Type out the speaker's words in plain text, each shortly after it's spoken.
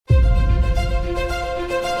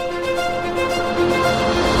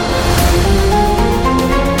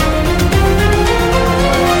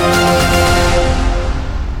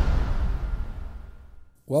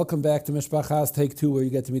Welcome back to Mishpachas Take Two, where you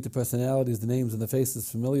get to meet the personalities, the names, and the faces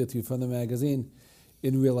familiar to you from the magazine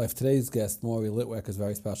in real life. Today's guest, Maury Litwack, is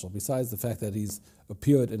very special. Besides the fact that he's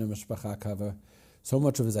appeared in a Mishpacha cover, so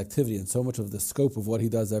much of his activity and so much of the scope of what he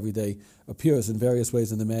does every day appears in various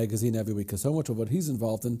ways in the magazine every week. Because so much of what he's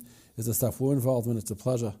involved in is the stuff we're involved in. It's a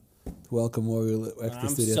pleasure to welcome Maury Litwack to the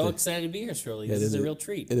studio. I'm so excited to be here, Shirley. This is a real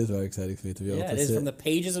treat. It is very exciting for you to be able to it is from the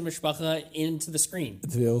pages of Mishpacha into the screen.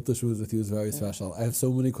 To be able to shoot with you is very special. I have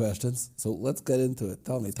so many questions, so let's get into it.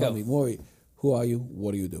 Tell me, Maury, who are you?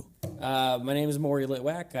 What do you do? My name is Maury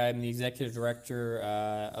Litwack. I'm the executive director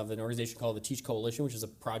of an organization called the Teach Coalition, which is a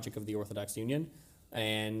project of the Orthodox Union.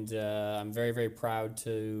 And I'm very, very proud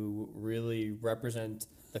to really represent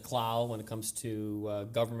the Klal when it comes to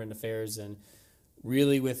government affairs, and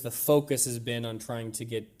really with the focus has been on trying to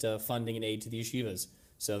get funding and aid to the yeshivas.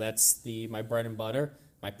 So that's my bread and butter.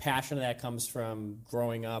 My passion of that comes from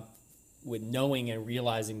growing up with knowing and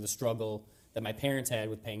realizing the struggle that my parents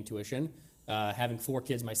had with paying tuition, having 4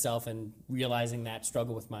 kids myself, and realizing that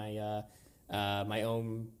struggle with my my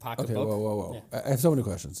own pocketbook. Okay, whoa. Yeah. I have so many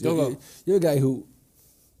questions. Go. You're a guy who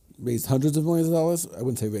raised hundreds of millions of dollars. I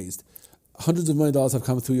wouldn't say raised. Hundreds of millions of dollars have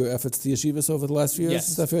come through your efforts to yeshivas over the last few years. Yes.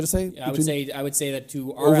 Is that fair to say? Yeah, I would say that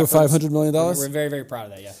to our over efforts, $500 million. We're very, very proud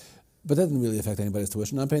of that. Yeah. But that didn't really affect anybody's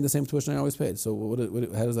tuition. I'm paying the same tuition I always paid. So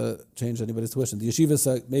how does that change anybody's tuition? The yeshivas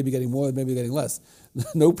are maybe getting more, maybe getting less.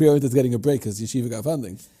 No parent is getting a break because yeshiva got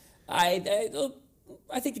funding.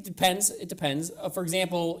 I think it depends. It depends. For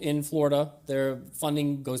example, in Florida, their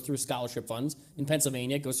funding goes through scholarship funds. In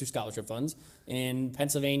Pennsylvania, it goes through scholarship funds. In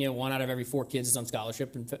Pennsylvania, 1 out of every 4 kids is on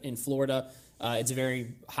scholarship. In Florida, it's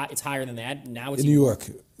very high. It's higher than that. Now it's in New York.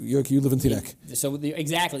 You live in Teaneck.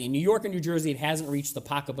 Exactly. In New York and New Jersey, it hasn't reached the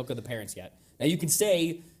pocketbook of the parents yet. Now you can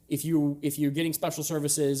say if you're getting special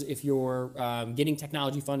services, if you're getting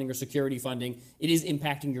technology funding or security funding, it is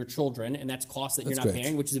impacting your children, and that's costs that you're not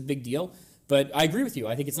paying, which is a big deal. But I agree with you.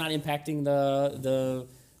 I think it's not impacting the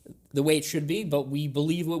way it should be, but we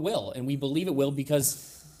believe it will. And we believe it will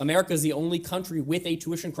because America is the only country with a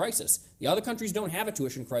tuition crisis. The other countries don't have a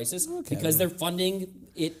tuition crisis because they're funding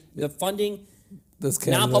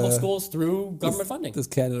non-public schools through government funding. Does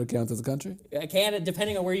Canada count as a country? Canada,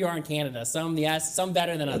 depending on where you are in Canada. Some yes, some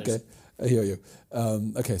better than others. Okay, I hear you.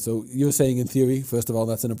 Okay, so you're saying in theory, first of all,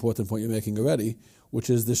 that's an important point you're making already, which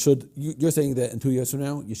is you're saying that in 2 years from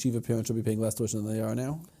now, yeshiva parents will be paying less tuition than they are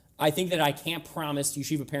now? I think that I can't promise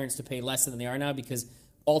yeshiva parents to pay less than they are now, because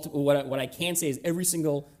what I can say is every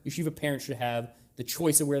single yeshiva parent should have the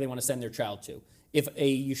choice of where they want to send their child to. The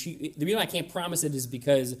reason I can't promise it is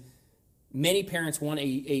because many parents want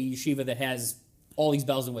a yeshiva that has all these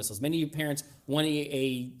bells and whistles. Many parents want I'll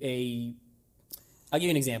give you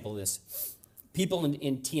an example of this. People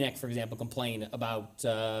in Teaneck, for example, complain about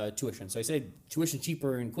tuition. So I said tuition's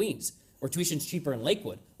cheaper in Queens, or tuition's cheaper in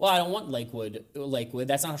Lakewood. Well, I don't want Lakewood.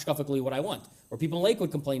 That's not hashkafically what I want. Or people in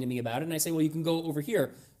Lakewood complain to me about it, and I say, well, you can go over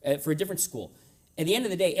here for a different school. At the end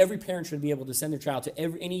of the day, every parent should be able to send their child to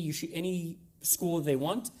any school that they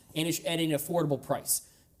want, and at an affordable price.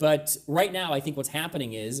 But right now, I think what's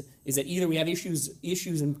happening is that either we have issues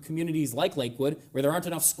in communities like Lakewood where there aren't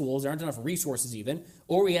enough schools, there aren't enough resources even,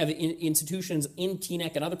 or we have institutions in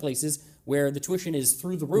Teaneck and other places where the tuition is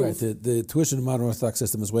through the roof. Right, the tuition in modern Orthodox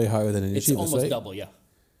system is way higher than in yeshivas, It's almost double, yeah.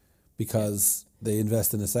 Because they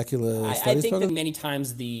invest in a secular studies I think program? that many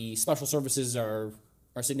times the special services are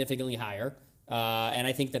significantly higher, and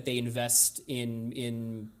I think that they invest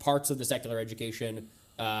in parts of the secular education.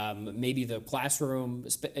 Maybe the classroom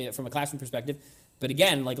from a classroom perspective, but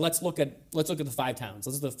again, let's look at the 5 towns.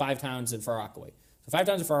 Let's look at the 5 towns in Far Rockaway. The 5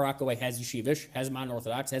 towns in Far Rockaway has yeshivish, has modern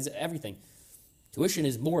Orthodox, has everything. Tuition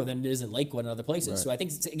is more than it is in Lakewood and other places. Right. So I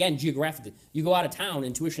think again geographically, you go out of town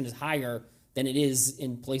and tuition is higher than it is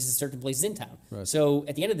in certain places in town. Right. So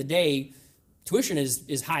at the end of the day, tuition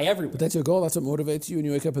is high everywhere. But that's your goal. That's what motivates you when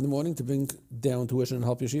you wake up in the morning to bring down tuition and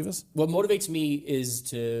help yeshivas. What motivates me is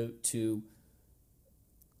to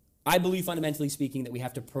I believe, fundamentally speaking, that we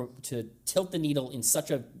have to tilt the needle in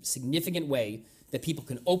such a significant way that people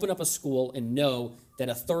can open up a school and know that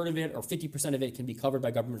a third of it or 50% of it can be covered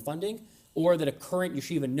by government funding, or that a current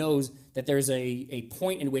yeshiva knows that there's a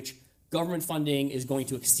point in which government funding is going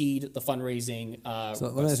to exceed the fundraising. So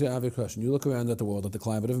let me ask you an obvious question. You look around at the world, at the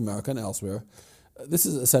climate of America and elsewhere. This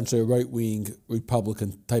is essentially a right-wing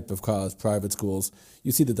Republican type of cause, private schools.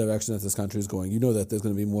 You see the direction that this country is going. You know that there's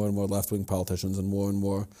going to be more and more left-wing politicians and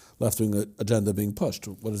more left-wing agenda being pushed.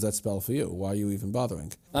 What does that spell for you? Why are you even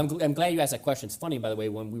bothering? I'm glad you asked that question. It's funny, by the way,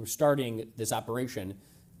 when we were starting this operation,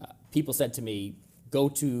 people said to me, go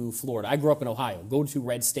to Florida. I grew up in Ohio. Go to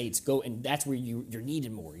red states. Go, and that's where you're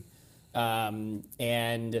needed, Maury.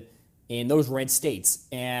 and in those red states.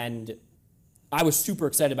 And I was super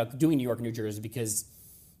excited about doing New York and New Jersey because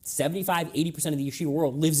 75, 80% of the yeshiva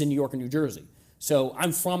world lives in New York and New Jersey. So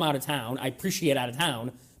I'm from out of town. I appreciate out of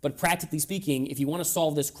town. But practically speaking, if you want to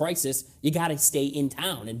solve this crisis, you got to stay in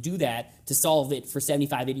town and do that to solve it for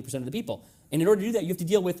 75, 80% of the people. And in order to do that, you have to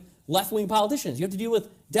deal with left-wing politicians. You have to deal with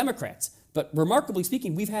Democrats. But remarkably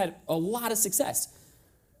speaking, we've had a lot of success.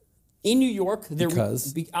 In New York,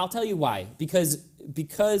 I'll tell you why. Because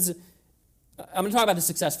I'm going to talk about the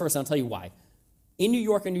success first, and I'll tell you why. In New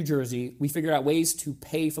York and New Jersey, we figured out ways to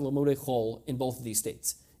pay for Limudei Chol in both of these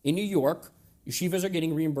states. In New York, yeshivas are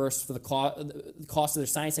getting reimbursed for the cost of their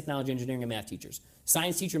science, technology, engineering, and math teachers.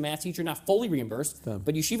 Science teacher, math teacher, not fully reimbursed,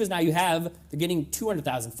 but yeshivas now they're getting $200,000,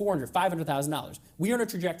 $400,000, $500,000. We are on a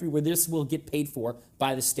trajectory where this will get paid for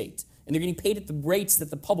by the state. And they're getting paid at the rates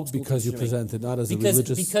that the public school because you present it not as a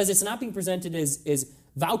religious... Because it's not being presented as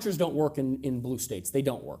vouchers don't work in blue states. They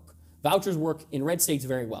don't work. Vouchers work in red states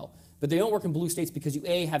very well. But they don't work in blue states because you,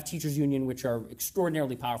 A, have teachers union, which are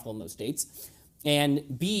extraordinarily powerful in those states,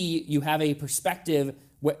 and B, you have a perspective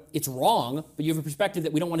where it's wrong, but you have a perspective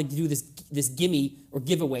that we don't want to do this gimme or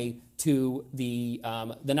giveaway to the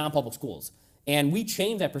non-public schools. And we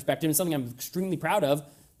changed that perspective, and something I'm extremely proud of.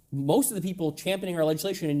 Most of the people championing our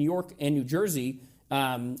legislation in New York and New Jersey,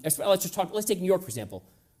 let's take New York, for example.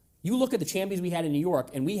 You look at the champions we had in New York,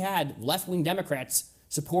 and we had left-wing Democrats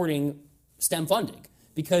supporting STEM funding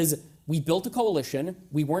because we built a coalition.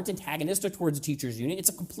 We weren't antagonistic towards the teachers union. It's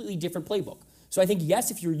a completely different playbook. So I think,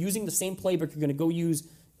 yes, if you're using the same playbook, you're going to go use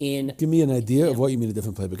in... Give me an idea of what you mean a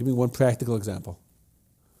different playbook. Give me one practical example.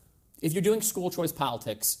 If you're doing school choice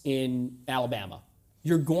politics in Alabama,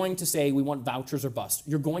 you're going to say we want vouchers or bust.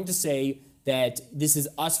 You're going to say that this is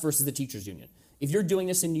us versus the teachers union. If you're doing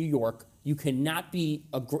this in New York, you cannot be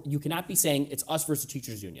saying it's us versus the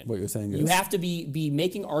teachers union. What you're saying is... You have to be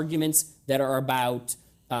making arguments that are about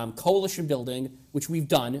coalition building, which we've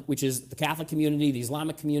done, which is the Catholic community, the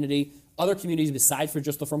Islamic community, other communities besides for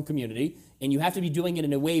just the Frum community, and you have to be doing it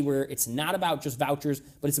in a way where it's not about just vouchers,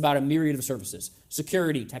 but it's about a myriad of services: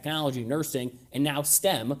 security, technology, nursing, and now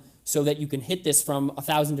STEM, so that you can hit this from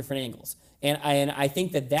 1,000 different angles. And I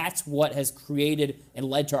think that that's what has created and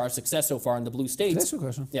led to our success so far in the blue states. Can I ask you a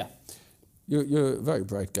question? Yeah. You're a very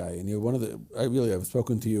bright guy, and you're one of the... I've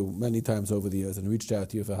spoken to you many times over the years and reached out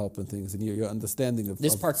to you for help and things, and your understanding of...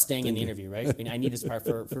 This part's staying in the interview, right? I mean, I need this part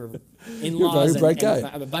for in-laws. You're a very bright guy.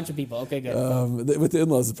 And a bunch of people. Okay, good. With the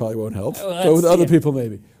in-laws, it probably won't help, Well, but with other people,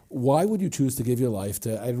 maybe. Why would you choose to give your life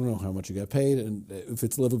to... I don't know how much you get paid, and if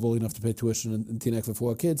it's livable enough to pay tuition in Teaneck for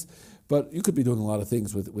 4 kids, but you could be doing a lot of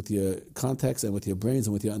things with your context and with your brains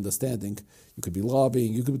and with your understanding. You could be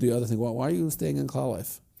lobbying. You could do other things. Why are you staying in Klal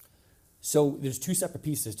Life? So there's 2 separate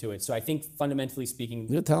pieces to it. So I think fundamentally speaking...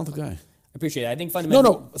 You're a talented guy. I appreciate it. I think fundamentally...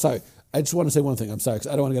 No, sorry. I just want to say one thing. I'm sorry,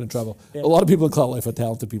 because I don't want to get in trouble. Yeah. A lot of people in Klal Life are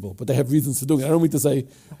talented people, but they have reasons for doing it. I don't mean to say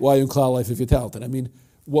why you're in Klal Life if you're talented. I mean,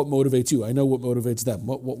 what motivates you? I know what motivates them.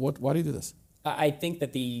 Why do you do this? I think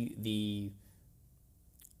that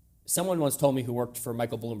someone once told me who worked for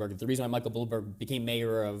Michael Bloomberg that the reason why Michael Bloomberg became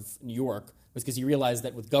mayor of New York was because he realized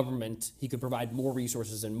that with government, he could provide more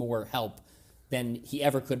resources and more help than he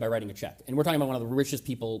ever could by writing a check. And we're talking about one of the richest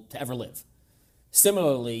people to ever live.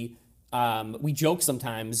 Similarly, we joke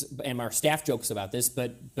sometimes, and our staff jokes about this,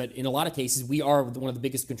 but in a lot of cases, we are one of the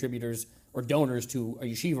biggest contributors or donors to a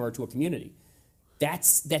yeshiva or to a community.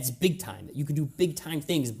 That's big time. You can do big time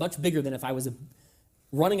things, much bigger than if I was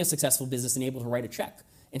running a successful business and able to write a check.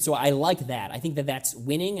 And so I like that. I think that that's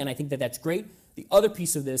winning, and I think that that's great. The other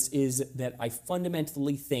piece of this is that I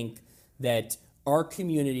fundamentally think that our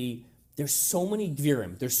community... There's so many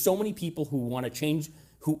gvirim. There's so many people who want to change,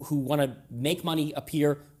 who want to make money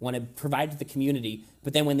appear, want to provide to the community.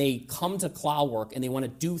 But then when they come to Klal work and they want to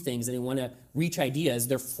do things and they want to reach ideas,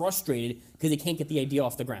 they're frustrated because they can't get the idea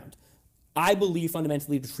off the ground. I believe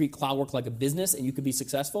fundamentally to treat Klal work like a business, and you could be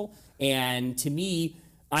successful. And to me,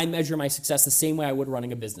 I measure my success the same way I would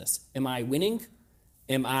running a business. Am I winning?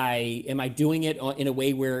 Am I doing it in a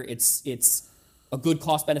way where it's a good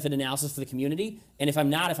cost-benefit analysis for the community? And if I'm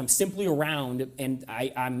not, if I'm simply around, and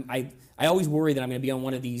I always worry that I'm going to be on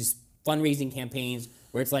one of these fundraising campaigns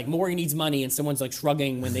where it's like Maury needs money and someone's like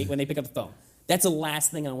shrugging when they pick up the phone. That's the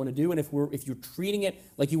last thing I want to do. And if you're treating it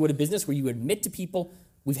like you would a business where you admit to people,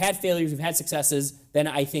 we've had failures, we've had successes, then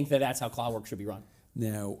I think that that's how Klal work should be run.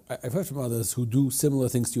 Now, I've heard from others who do similar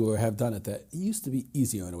things to you or have done it that it used to be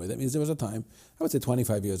easier in a way. That means there was a time, I would say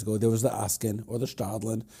 25 years ago, there was the Askin or the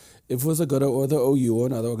Stadlin. If it was a Gutta or the OU or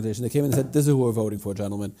another organization, they came in and said, this is who we're voting for,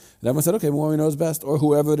 gentlemen. And everyone said, okay, Maury knows best, or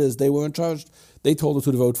whoever it is, they were in charge. They told us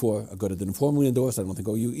who to vote for. A Gutta didn't formally endorse. I don't think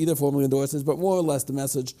OU either formally endorses, but more or less the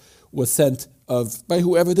message was sent by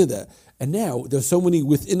whoever did that. And now there's so many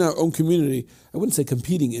within our own community, I wouldn't say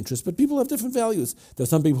competing interests, but people have different values. There's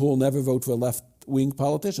some people who will never vote for a left-wing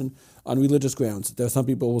politician on religious grounds. There are some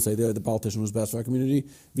people who will say they're the politician who's best for our community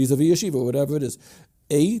vis-a-vis yeshiva or whatever it is.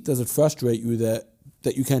 A, does it frustrate you that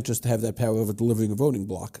you can't just have that power of delivering a voting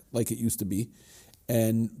block like it used to be?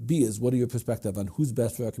 And B is, what are your perspective on who's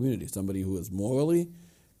best for our community? Somebody who is morally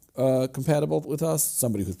compatible with us,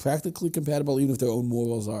 somebody who's practically compatible, even if their own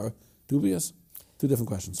morals are dubious? Two different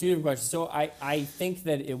questions. So I think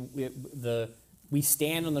that we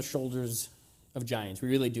stand on the shoulders of giants. We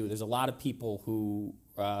really do. There's a lot of people who,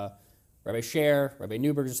 Rabbi Sher, Rabbi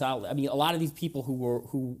Newberger, I mean, a lot of these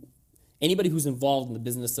people anybody who's involved in the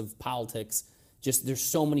business of politics, just there's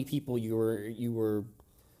so many people who are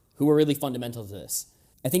really fundamental to this.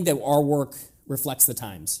 I think that our work reflects the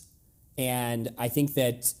times. And I think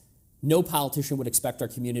that no politician would expect our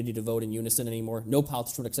community to vote in unison anymore. No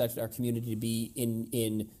politician would expect our community to be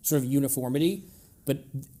in sort of uniformity. But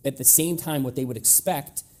at the same time, what they would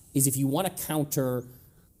expect is if you want to counter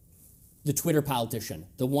the Twitter politician,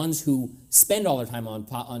 the ones who spend all their time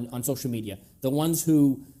on social media, the ones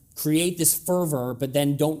who create this fervor but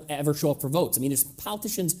then don't ever show up for votes. I mean, there's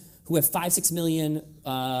politicians who have 5-6 million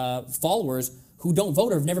followers who don't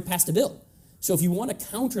vote or have never passed a bill. So if you want to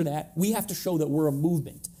counter that, we have to show that we're a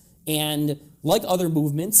movement. And like other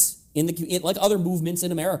movements in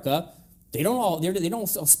America, they don't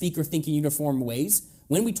all speak or think in uniform ways.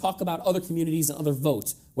 When we talk about other communities and other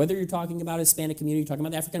votes, whether you're talking about Hispanic community, talking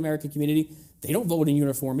about the African American community, they don't vote in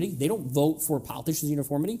uniformity. They don't vote for politicians in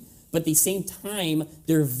uniformity. But at the same time,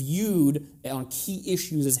 they're viewed on key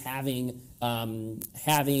issues as having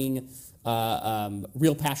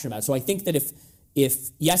real passion about it. So I think that if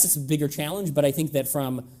yes, it's a bigger challenge, but I think that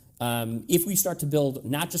if we start to build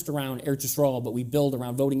not just around Eretz Yisrael, but we build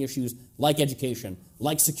around voting issues like education,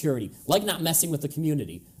 like security, like not messing with the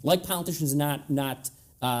community, like politicians not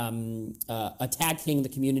attacking the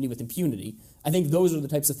community with impunity, I think those are the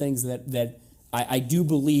types of things that I do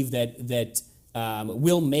believe that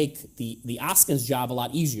will make the Askin's job a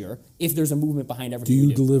lot easier if there's a movement behind everything we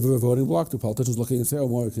do. Do you deliver a voting block? Do politicians look at you and say, oh,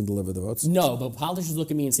 Maury can deliver the votes? No, but politicians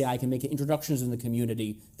look at me and say I can make introductions in the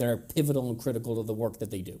community that are pivotal and critical to the work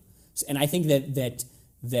that they do. And I think that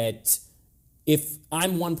if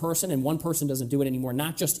I'm one person and one person doesn't do it anymore,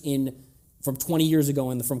 not just from 20 years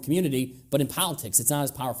ago from community, but in politics, it's not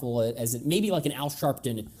as powerful as it. Maybe like an Al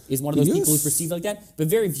Sharpton is one of those people who's perceived like that, but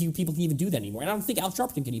very few people can even do that anymore. And I don't think Al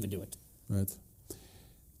Sharpton can even do it. Right.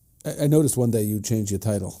 I noticed one day you changed your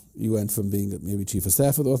title. You went from being maybe chief of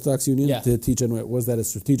staff of the Orthodox Union to teach. And was that a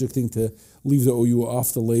strategic thing to leave the OU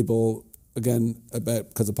off the label again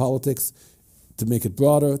because of politics? To make it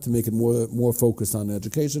broader, to make it more focused on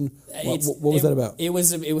education. What was that about?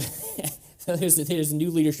 There's new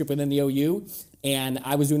leadership within the OU, and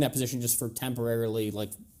I was doing that position just for temporarily, like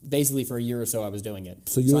basically for a year or so I was doing it.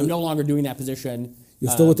 So I'm no longer doing that position. You're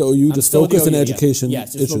still with the OU, just focused on education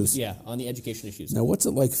issues. On the education issues. Now, what's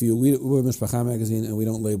it like for you? We're Mishpacha magazine, and we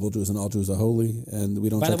don't label Jews, and all Jews are holy, and we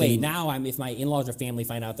don't. By the way, now if my in-laws or family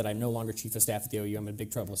find out that I'm no longer chief of staff at the OU, I'm in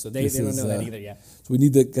big trouble. So they don't know that either. Yeah. So we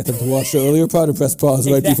need to get them to watch the earlier part and press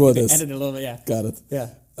pause right before this. Edit it a little bit. Yeah. Got it. Yeah.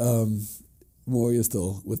 Maury is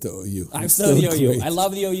still with the OU. I'm still with the OU. I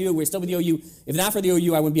love the OU. We're still with the OU. If not for the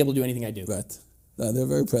OU, I wouldn't be able to do anything I do. Right. They're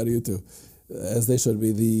very proud of you too, as they should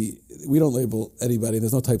be. We don't label anybody.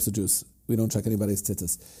 There's no types of Jews. We don't check anybody's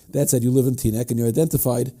tzitzis. That said, you live in Teaneck and you're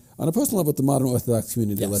identified on a personal level with the modern Orthodox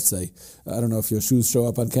community, let's say. I don't know if your shoes show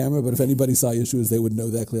up on camera, but if anybody saw your shoes, they would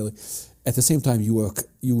know that clearly. At the same time, you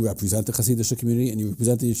represent the Hasidic community and you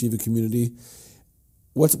represent the Yeshiva community.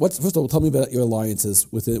 First of all, tell me about your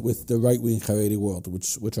alliances with the right-wing Haredi world,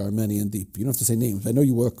 which are many and deep. You don't have to say names. I know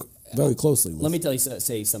you work very closely with. Let me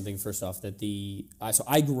say something first off. So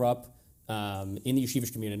I grew up in the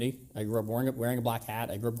Yeshivish community. I grew up wearing a black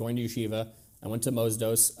hat. I grew up going to Yeshiva. I went to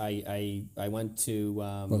Mosdos. I went to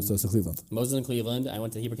Mosdos in Cleveland. Mosdos in Cleveland. I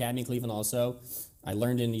went to Hebrew Academy in Cleveland also. I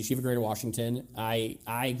learned in Yeshiva Greater Washington.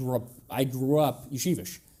 I grew up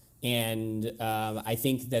Yeshivish, and I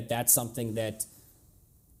think that's something that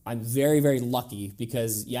I'm very, very lucky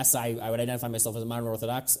because yes, I would identify myself as a modern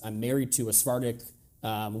Orthodox. I'm married to a Sephardic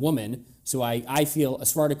woman, so I feel a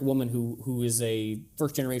Sephardic woman who is a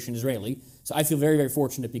first generation Israeli. So I feel very, very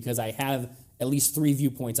fortunate because I have at least 3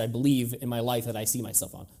 viewpoints I believe in my life that I see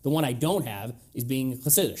myself on. The one I don't have is being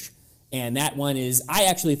Hasidish. And that one is, I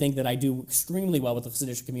actually think that I do extremely well with the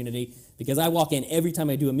Hasidic community because I walk in every time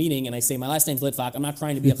I do a meeting and I say, my last name's Litvak, I'm not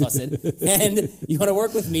trying to be a Chassid, and you want to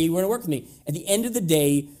work with me, you want to work with me. At the end of the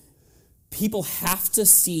day, people have to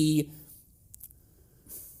see,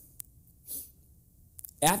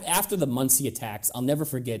 after the Monsey attacks, I'll never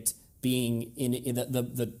forget being in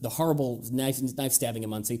the horrible knife stabbing in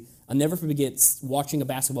Monsey. I'll never forget watching a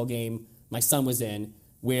basketball game my son was in,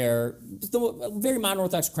 where a very modern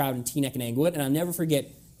Orthodox crowd in Teaneck and Englewood, and I'll never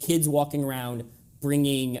forget kids walking around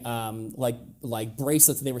bringing like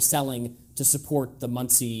bracelets that they were selling to support the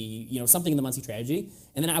Monsey, something in the Monsey tragedy.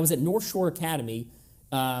 And then I was at North Shore Academy,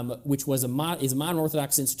 which was a modern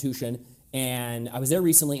Orthodox institution, and I was there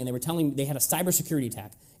recently, and they were telling me they had a cybersecurity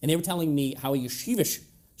attack, and they were telling me how a yeshivish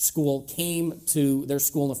school came to their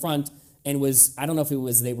school in the front and was, I don't know if it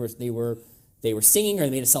was they were singing or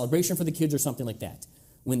they made a celebration for the kids or something like that.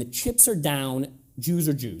 When the chips are down, Jews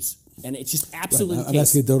are Jews. And it's just absolutely right. I'm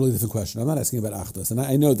asking a totally different question. I'm not asking about Achdus, and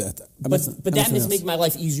I know that. But that is making my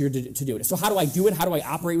life easier to do it. So how do I do it? How do I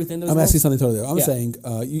operate within those I'm roles? asking something totally different. I'm saying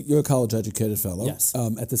you're a college-educated fellow. Yes.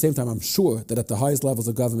 At the same time, I'm sure that at the highest levels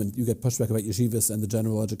of government, you get pushback about yeshivas and the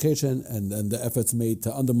general education and the efforts made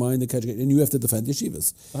to undermine the education, and you have to defend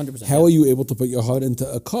yeshivas. 100%. How are you able to put your heart into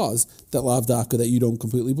a cause that lav daka that you don't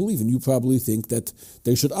completely believe in? You probably think that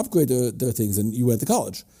they should upgrade their things, and you went to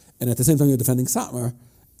college. And at the same time, you're defending Satmar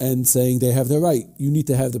and saying they have their right. You need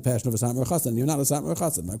to have the passion of a Satmar Chassan. You're not a Satmar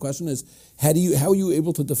Chassan. My question is, how are you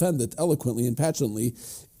able to defend it eloquently and passionately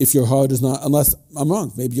if your heart is not, unless I'm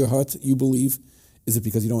wrong, maybe your heart, you believe, is it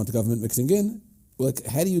because you don't want the government mixing in? Like,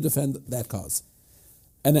 how do you defend that cause?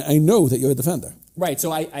 And I know that you're a defender. Right.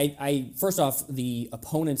 So I first off, the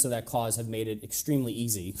opponents of that cause have made it extremely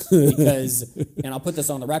easy because, and I'll put this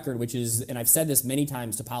on the record, which is, and I've said this many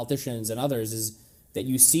times to politicians and others, is that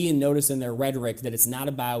you see and notice in their rhetoric that it's not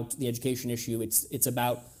about the education issue. It's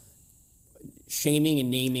about shaming and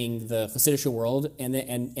naming the Hasidic world, and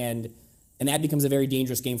that becomes a very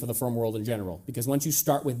dangerous game for the firm world in general. Because once you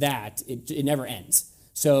start with that, it never ends.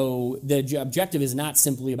 So the objective is not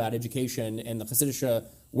simply about education and the Hasidic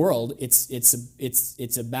world.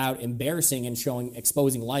 It's about embarrassing and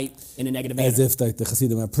exposing light in a negative manner. As if like the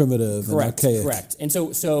Hasidim are primitive and archaic. Correct. And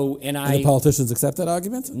and the politicians accept that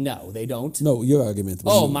argument? No, they don't. No, your argument. That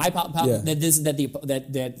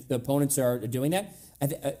the opponents are doing that.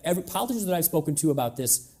 Every politicians that I've spoken to about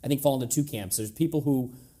this, I think, fall into two camps. There's people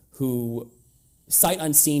who sight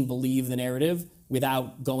unseen believe the narrative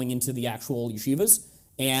without going into the actual yeshivas,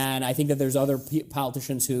 and I think that there's other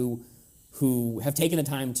politicians who have taken the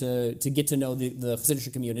time to get to know the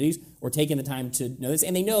Hasidic communities, or taken the time to know this,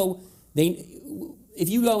 and they know if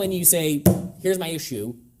you go and you say, here's my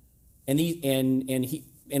issue, and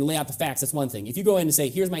lay out the facts, that's one thing. If you go in and say,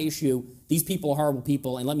 here's my issue, these people are horrible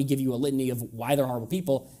people, and let me give you a litany of why they're horrible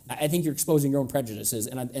people, I think you're exposing your own prejudices,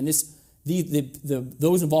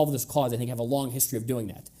 those involved in this cause, I think, have a long history of doing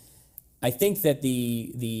that. I think that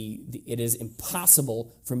it is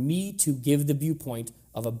impossible for me to give the viewpoint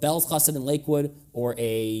of a Belz Chassid in Lakewood, or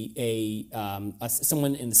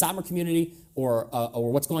someone in the Satmar community, or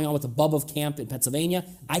what's going on with the Bubov camp in Pennsylvania.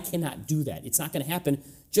 I cannot do that. It's not going to happen.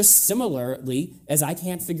 Just similarly as I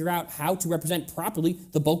can't figure out how to represent properly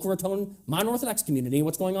the Boca Raton modern Orthodox community and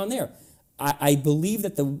what's going on there. I believe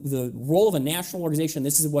that the role of a national organization,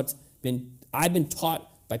 this is I've been taught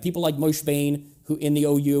by people like Moshe Bain, who in the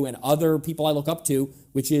OU, and other people I look up to,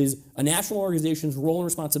 which is a national organization's role and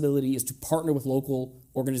responsibility is to partner with local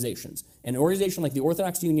organizations. And an organization like the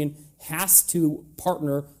Orthodox Union has to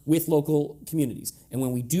partner with local communities. And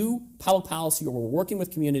when we do public policy or we're working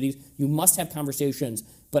with communities, you must have conversations.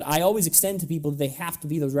 But I always extend to people that they have to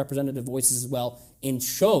be those representative voices as well, and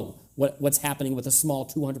show what's happening with a small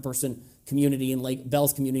 200-person community in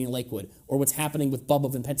Bell's community in Lakewood, or what's happening with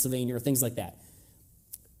Bubov in Pennsylvania, or things like that.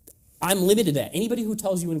 I'm limited to that. Anybody who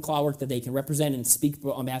tells you in Clockwork that they can represent and speak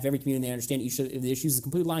on behalf of every community, they understand the issues, is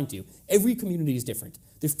completely lying to you. Every community is different.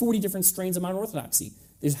 There's 40 different strains of modern Orthodoxy.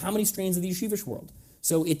 There's how many strains of the yeshivish world?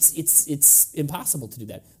 So it's impossible to do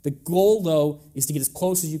that. The goal, though, is to get as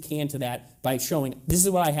close as you can to that by showing, this is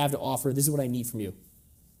what I have to offer, this is what I need from you.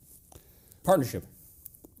 Partnership.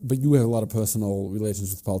 But you have a lot of personal relations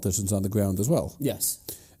with politicians on the ground as well. Yes.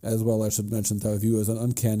 As well, I should mention to our viewers an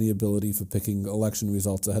uncanny ability for picking election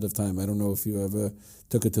results ahead of time. I don't know if you ever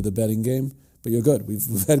took it to the betting game, but you're good. We've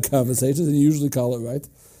had conversations, and you usually call it right.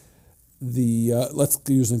 Let's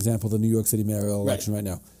use an example, the New York City mayoral election right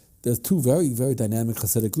now. There's two very, very dynamic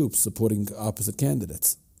Hasidic groups supporting opposite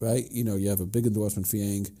candidates, right? You have a big endorsement for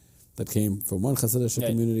Yang, that came from one Hasidic Yeah.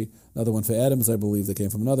 community, another one for Adams, I believe, that came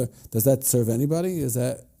from another. Does that serve anybody? Is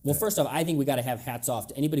that Well, first off, I think we got to have hats off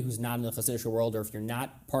to anybody who's not in the Hasidic world, or if you're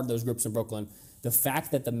not part of those groups in Brooklyn. The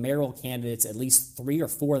fact that the mayoral candidates, at least 3 or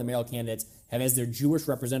 4 of the mayoral candidates, have as their Jewish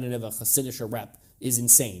representative a Hasidic rep is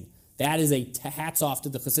insane. That is hats off to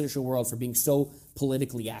the Hasidic world for being so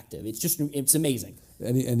politically active. It's amazing.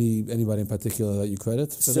 anybody in particular that you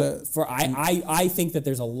credit for that? I think that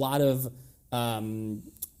there's a lot of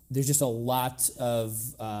there's just a lot of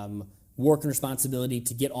work and responsibility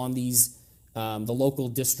to get on these the local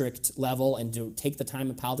district level and to take the time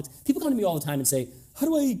in politics. People come to me all the time and say, how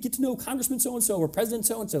do I get to know Congressman so-and-so or President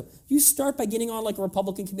so-and-so? You start by getting on like a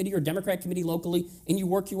Republican committee or Democrat committee locally, and you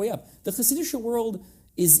work your way up. The Hasidic world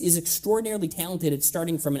is extraordinarily talented at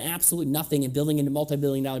starting from an absolute nothing and building into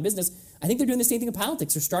multi-billion-dollar business. I think they're doing the same thing in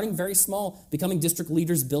politics. They're starting very small, becoming district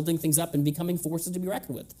leaders, building things up, and becoming forces to be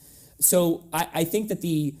reckoned with. So I think that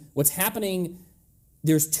what's happening,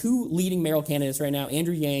 there's 2 leading mayoral candidates right now,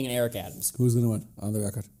 Andrew Yang and Eric Adams. Who's going to win on the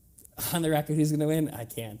record? On the record, who's going to win? I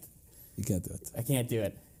can't. You can't do it. I can't do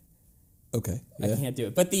it. Okay. I Yeah. can't do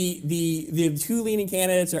it. But the 2 leading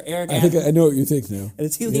candidates are Eric Adams. I think I know what you think now. The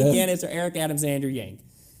 2 leading candidates are Eric Adams and Andrew Yang.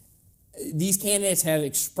 These candidates have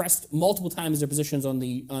expressed multiple times their positions on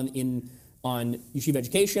yeshiva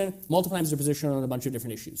education, multiple times their position on a bunch of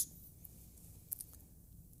different issues.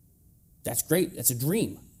 That's great. That's a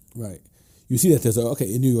dream. Right. You see that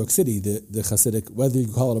in New York City, the Hasidic, whether you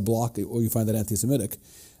call it a bloc or you find it anti-Semitic,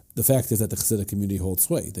 the fact is that the Hasidic community holds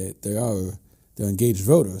sway. They're engaged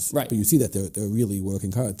voters, right? But you see that they're really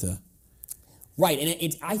working hard to. Right,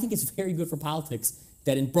 and I think it's very good for politics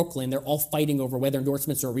that in Brooklyn they're all fighting over whether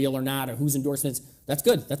endorsements are real or not, or whose endorsements. That's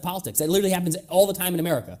good. That's politics. That literally happens all the time in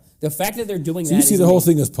America. The fact that they're doing that. You see the whole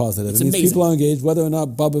thing as positive. It's it means amazing. people are engaged, whether or not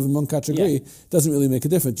Bubba and Munkach agree, doesn't really make a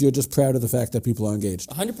difference. You're just proud of the fact that people are engaged.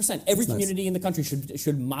 100%. Every community in the country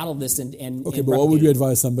should model this and okay, but what would you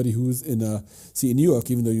advise somebody who's in New York,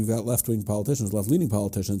 even though you've got left-wing politicians, left-leaning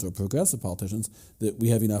politicians, or progressive politicians, that we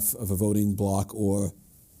have enough of a voting bloc, or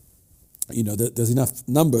there's enough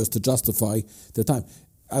numbers to justify their time.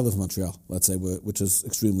 I live in Montreal, let's say, which is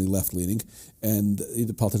extremely left-leaning, and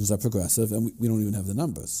the politicians are progressive, and we don't even have the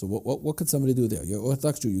numbers. So what could somebody do there? You're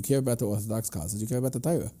Orthodox Jew, you care about the Orthodox causes, you care about the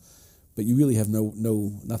Torah, but you really have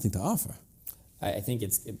nothing to offer. I think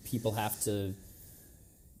people have to.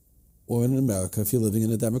 Or in America, if you're living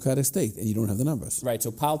in a democratic state and you don't have the numbers. Right,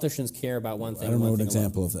 so politicians care about one thing. I don't know an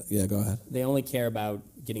example of that. Yeah, go ahead. They only care about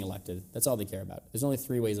getting elected. That's all they care about. There's only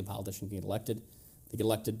 3 ways a politician can get elected. They get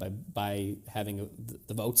elected by having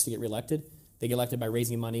the votes to get reelected. They get elected by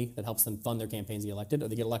raising money that helps them fund their campaigns to get elected, or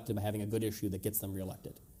they get elected by having a good issue that gets them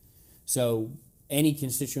reelected. So any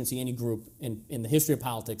constituency, any group in the history of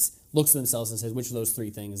politics looks at themselves and says, which of those 3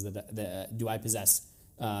 things that do I possess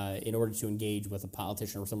in order to engage with a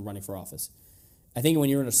politician or someone running for office? I think when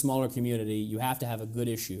you're in a smaller community, you have to have a good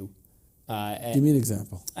issue. Give me an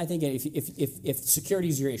example. I think if security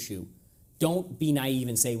is your issue, don't be naive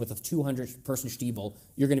and say with a 200-person shtibel,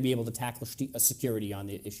 you're going to be able to tackle security on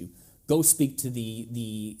the issue. Go speak to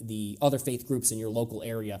the other faith groups in your local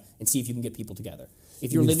area and see if you can get people together.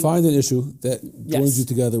 If you're living, find an issue that joins you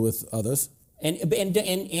together with others. And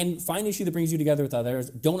find an issue that brings you together with others.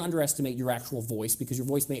 Don't underestimate your actual voice, because your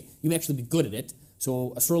voice you may actually be good at it.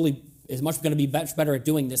 So a Surly is much going to be much better at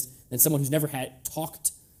doing this than someone who's never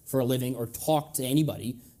talked for a living or talked to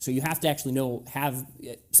anybody. So you have to actually have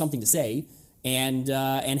something to say and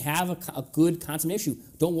have a good consummate issue.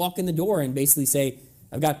 Don't walk in the door and basically say,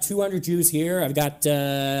 I've got 200 Jews here, I've got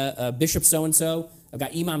Bishop so-and-so, I've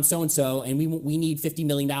got Imam so-and-so, and we need $50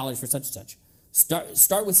 million for such and such.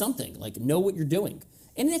 Start with something, like know what you're doing.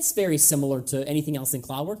 And it's very similar to anything else in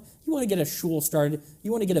cloud work. You want to get a shul started,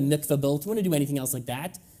 you want to get a mikveh built, you want to do anything else like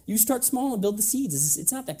that, you start small and build the seeds.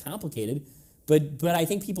 It's not that complicated. But I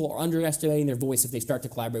think people are underestimating their voice if they start to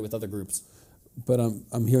collaborate with other groups. But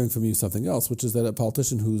I'm hearing from you something else, which is that a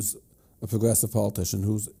politician who's a progressive politician,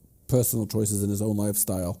 whose personal choices in his own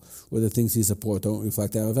lifestyle, or the things he supports don't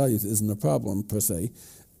reflect our values, isn't a problem per se,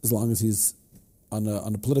 as long as he's on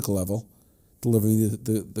a political level delivering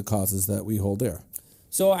the causes that we hold dear.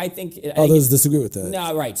 So I think others disagree with that.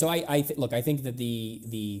 No, right. So I think that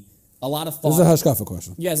a lot of thought. This is a hashkafa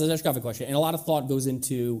question. Yes, it's a hashkafa question, and a lot of thought goes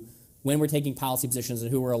into when we're taking policy positions and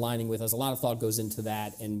who we're aligning with us. A lot of thought goes into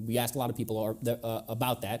that, and we ask a lot of people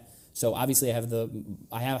about that. So obviously, I have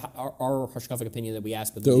our hashkafic opinion that we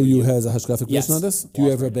ask. But the OU has a hashkafic position on this. Do you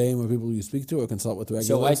have Rebbeim or people you speak to or consult with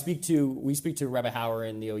regularly? So we speak to Rebbe Hauer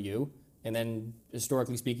in the OU, and then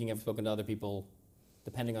historically speaking, I've spoken to other people,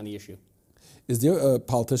 depending on the issue. Is there a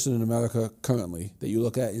politician in America currently that you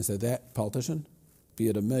look at and say that politician be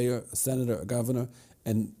it a mayor, a senator, a governor,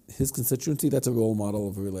 and his constituency, that's a role model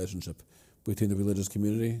of a relationship between the religious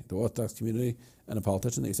community, the Orthodox community, and a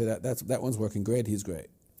politician. You say that one's working great, he's great.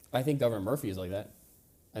 I think Governor Murphy is like that.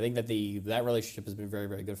 I think that that relationship has been very,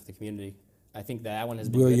 very good for the community. I think that one has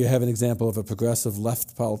been Where good. you have an example of a progressive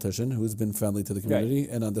left politician who's been friendly to the community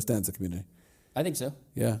and understands the community. I think so.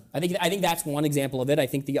 Yeah. I think that's one example of it. I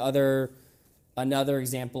think another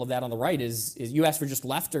example of that on the right is you ask for just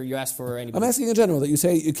left or you ask for anybody? I'm asking in general that you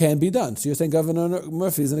say it can be done. So you're saying Governor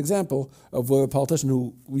Murphy is an example of where a politician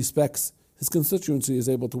who respects his constituency is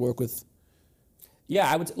able to work with. Yeah,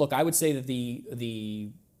 I would say that the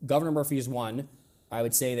Governor Murphy is one. I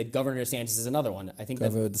would say that Governor DeSantis is another one. I think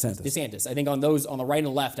Governor DeSantis. DeSantis. I think on the right and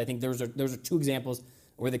the left, I think those are two examples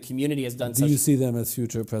where the community has done Do you see them as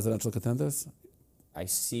future presidential contenders? I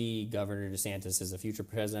see Governor DeSantis as a future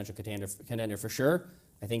presidential contender for sure.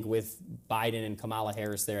 I think with Biden and Kamala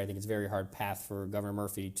Harris there, I think it's a very hard path for Governor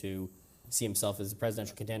Murphy to see himself as a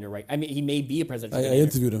presidential contender, right? I mean, he may be a presidential I contender.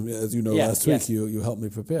 interviewed him, as you know, Yeah, last week. yes. You helped me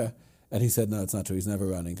prepare. And he said, no, it's not true. He's never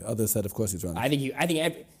running. Others said, of course he's running.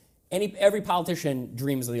 I think every politician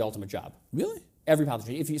dreams of the ultimate job. Really? Every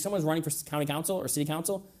politician. If someone's running for county council or city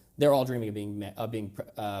council, they're all dreaming of being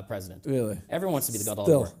president. Really? Everyone wants to be the God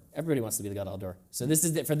Still. Aldor. Everybody wants to be the God Aldor. So this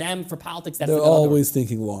is for them, for politics. That's They're the God Aldor. always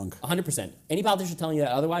thinking long. 100%. Any politician telling you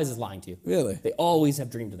that otherwise is lying to you. Really? They always have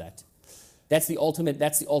dreamed of that. That's the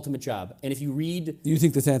ultimate job. And if you read, Do you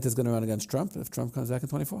think DeSantis is going to run against Trump if Trump comes back in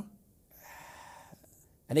 24?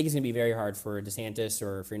 I think it's going to be very hard for DeSantis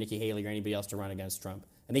or for Nikki Haley or anybody else to run against Trump.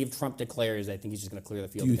 I think if Trump declares, I think he's just going to clear the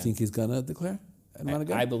field. Do you again. think he's going to declare and run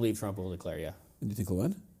again? I believe Trump will declare. Yeah, And do you think he'll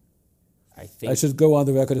win? I think. I should go on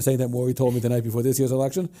the record as saying that Maury told me the night before this year's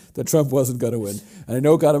election that Trump wasn't going to win. And I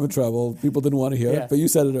know it got him in trouble. People didn't want to hear Yeah. it, but you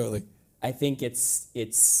said it early. I think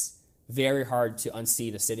it's very hard to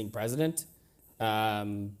unseat a sitting president.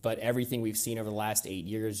 But everything we've seen over the last 8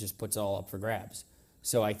 years just puts it all up for grabs.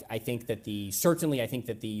 So I think that the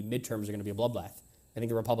midterms are going to be a bloodbath. I think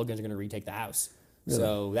the Republicans are going to retake the House. Really?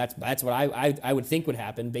 So that's what I would think would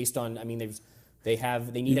happen based on. I mean, they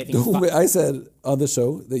need I think. I said on the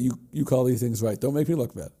show that you call these things right. Don't make me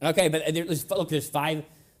look bad. Okay, but there's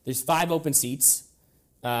five open seats.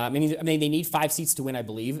 I mean, they need 5 seats to win, I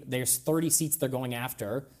believe. There's 30 seats they're going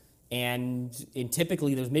after, and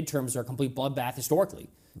typically those midterms are a complete bloodbath historically.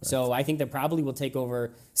 Right. So I think they probably will take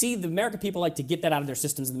over. See, the American people like to get that out of their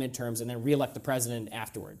systems in the midterms and then reelect the president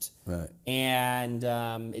afterwards. Right. And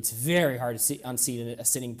it's very hard to unseat a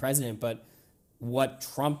sitting president, but what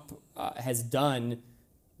Trump has done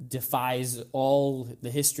defies all the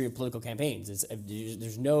history of political campaigns.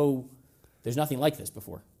 There's nothing like this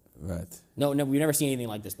before. Right. No, we've never seen anything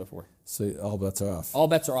like this before. So all bets are off. All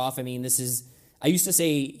bets are off. I mean, I used to say,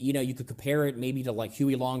 you could compare it maybe to like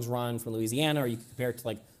Huey Long's run from Louisiana, or you could compare it to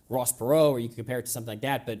like Ross Perot, or you could compare it to something like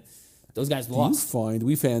that, but those guys lost.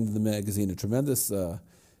 We found in the magazine a tremendous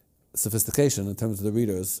sophistication in terms of the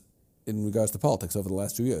readers in regards to politics over the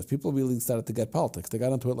last 2 years. People really started to get politics. They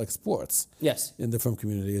got into it like sports. Yes. In the Frum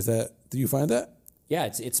community. Do you find that? Yeah,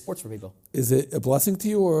 it's sports for people. Is it a blessing to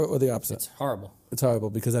you or the opposite? It's horrible. It's horrible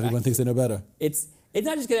because everyone thinks they know better. It's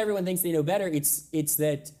not just because everyone thinks they know better. It's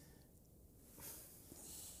that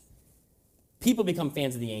people become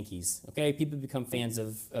fans of the Yankees, okay? People become fans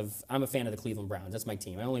of I'm a fan of the Cleveland Browns. That's my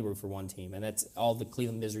team. I only root for one team, and that's all the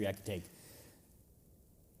Cleveland misery I could take.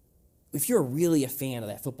 If you're really a fan of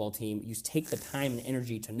that football team, you take the time and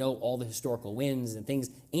energy to know all the historical wins and things.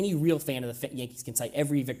 Any real fan of the Yankees can cite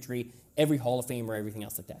every victory, every Hall of Fame, or everything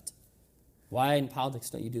else like that. Why in politics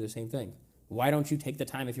don't you do the same thing? Why don't you take the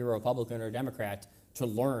time, if you're a Republican or a Democrat, to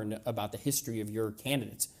learn about the history of your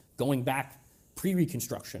candidates, going back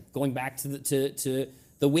pre-Reconstruction, going back to the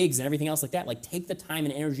Whigs and everything else like that? Like, take the time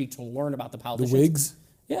and energy to learn about the politicians. The Whigs?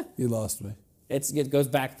 Yeah. You lost me. It goes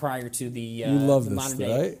back prior to the you love the this, modern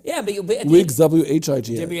day. Right? Yeah, but Whigs,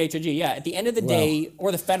 W-H-I-G. W-H-I-G, yeah. At the end of the day,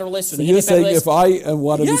 or the Federalists, or So the you're saying Anti-Federalists, if I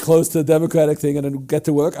want to be close to the Democratic thing and then get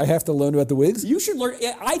to work, I have to learn about the Whigs? you should learn.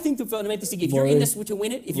 Yeah, I think the fundamental thing, if you're Maury. in this to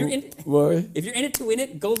win it, if you're in it to win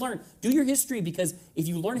it, go learn. Do your history, because if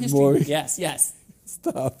you learn history, Maury. yes.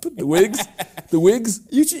 Stop. The Whigs? The Whigs?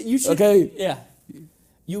 You should. Okay. Yeah.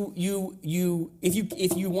 If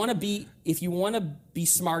you want to be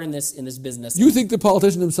smart in this business. You think the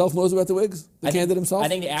politician himself knows about the Whigs? The candidate himself? I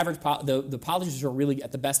think the average the politicians who are really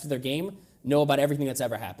at the best of their game know about everything that's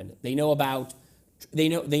ever happened. They know about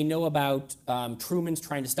Truman's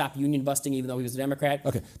trying to stop union busting, even though he was a Democrat.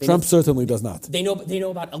 Okay. Trump certainly does not. They know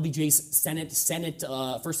about LBJ's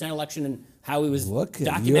first Senate election and how it was Look at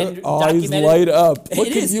documented. your eyes light up. Look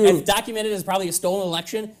It at is. you. It's documented as probably a stolen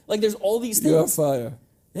election. Like, there's all these things. You're on fire.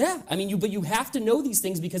 Yeah, I mean, but you have to know these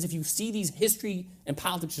things because if you see these history and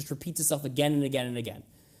politics just repeats itself again and again and again.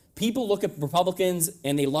 People look at Republicans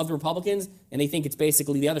and they love the Republicans and they think it's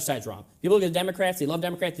basically the other side's wrong. People look at Democrats, they love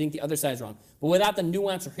Democrats, they think the other side's wrong. But without the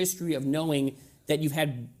nuance or history of knowing that you've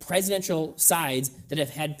had presidential sides that have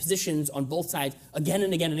had positions on both sides again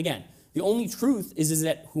and again and again. The only truth is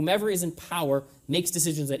that whomever is in power makes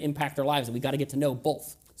decisions that impact our lives, and we got to get to know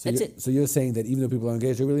both. That's it. So you're saying that even though people are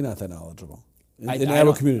engaged, they're really not that knowledgeable in I our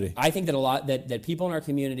don't- community. I think that a lot that people in our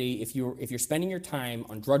community, if you're spending your time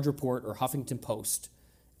on Drudge Report or Huffington Post,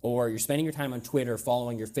 or you're spending your time on Twitter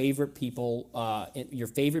following your favorite people, your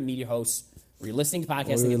favorite media hosts, or you're listening to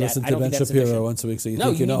podcasts, Or you like listen that, I to don't Ben think that's Shapiro sufficient. once a week, so you No,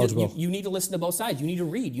 think you're knowledgeable. you need to listen to both sides. You need to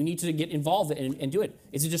read. You need to get involved and do it.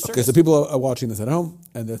 It's a disservice. Okay, so people are watching this at home,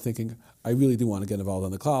 and they're thinking, I really do want to get involved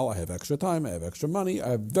in the call. I have extra time. I have extra money.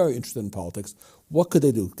 I'm very interested in politics. What could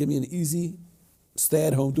they do? Give me an easy,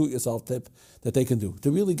 stay-at-home, do-it-yourself tip that they can do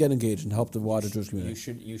to really get engaged and help the wider Jewish community.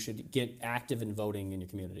 You should get active in voting in your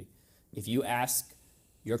community. If you ask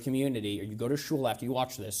your community, or you go to shul after you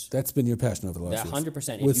watch this, That's been your passion over the last years.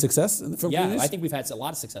 100%. With success from yeah, communities? I think we've had a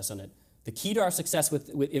lot of success on it. The key to our success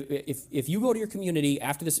with if you go to your community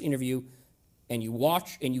after this interview and you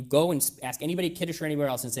watch and you go and ask anybody at Kiddush or anywhere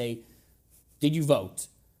else and say, did you vote?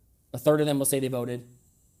 A third of them will say they voted.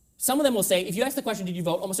 Some of them will say, if you ask the question, did you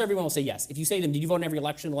vote? Almost everyone will say yes. If you say to them, did you vote in every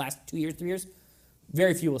election in the last 2 years, 3 years?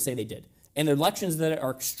 Very few will say they did. And the elections that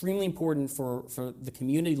are extremely important for the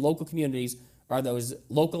community, local communities, are those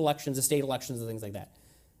local elections, the state elections, and things like that.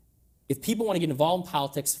 If people want to get involved in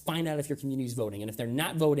politics, find out if your community is voting. And if they're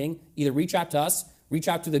not voting, either reach out to us, reach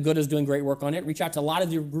out to the Good who's doing great work on it, reach out to a lot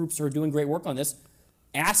of your groups who are doing great work on this.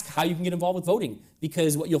 Ask how you can get involved with voting.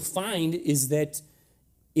 Because what you'll find is that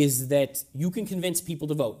you can convince people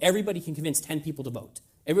to vote. Everybody can convince 10 people to vote.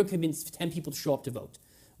 Everyone can convince 10 people to show up to vote.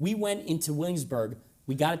 We went into Williamsburg,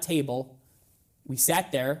 we got a table, we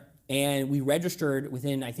sat there, and we registered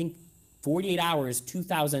within, I think, 48 hours,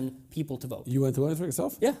 2,000 people to vote. You went to Williamsburg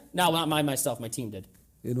yourself? Yeah. No, not myself. My team did.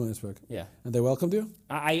 In Williamsburg? Yeah. And they welcomed you?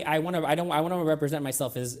 I want to represent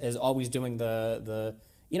myself as always doing the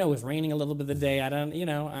it was raining a little bit of the day. I don't,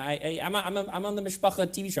 I'm on the Mishpacha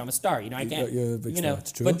TV show. I'm a star. I can't. You're a big star.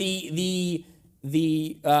 It's true. But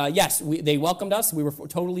yes, they welcomed us. We were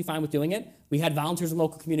totally fine with doing it. We had volunteers in the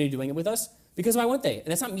local community doing it with us. Because why wouldn't they?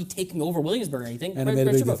 That's not me taking over Williamsburg or anything. And it made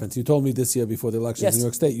a big difference. You told me this year before the elections in New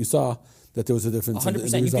York State, you saw that there was a difference in the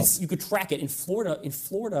 100%. results. You could track it. In Florida,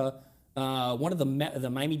 one of the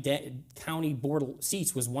Miami County Board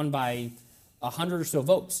seats was won by 100 or so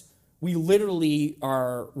votes. We literally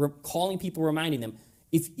are calling people, reminding them.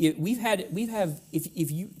 The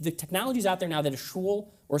technology's out there now that a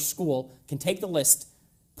shul or school can take the list,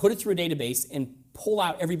 put it through a database, and pull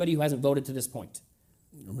out everybody who hasn't voted to this point.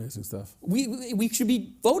 Amazing stuff. We should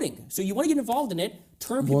be voting. So you want to get involved in it,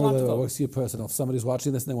 turn people out to vote. What's your personal? If somebody's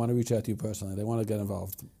watching this and they want to reach out to you personally, they want to get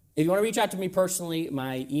involved. If you want to reach out to me personally,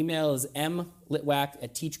 my email is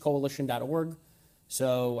mlitwack@teachcoalition.org.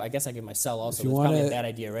 So I guess I give my cell also. It's probably a bad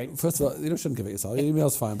idea, right? First of all, you shouldn't give it your cell. Your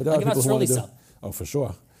email's fine, but there are give out people who want to do. Shirley's cell. Oh, for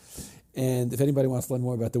sure. And if anybody wants to learn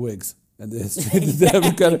more about the Whigs and the history,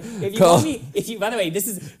 they've got to If you call. want me, by the way, this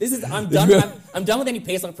is I'm done. I'm done with any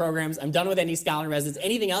Pesach programs. I'm done with any scholar residence.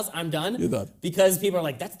 Anything else, I'm done. You're done. Because people are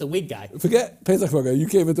like, that's the Whig guy. Forget Pesach program. You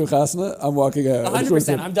came into a chasna. I'm walking out.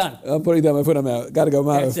 100%. I'm done. I'm putting down my foot. I'm out. Got to go.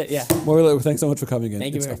 That's it, yeah. Maureen, thanks so much for coming in.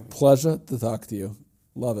 Thank you It's very a much. pleasure to talk to you.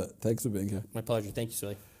 Love it. Thanks for being here. My pleasure. Thank you,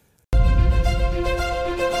 Sully.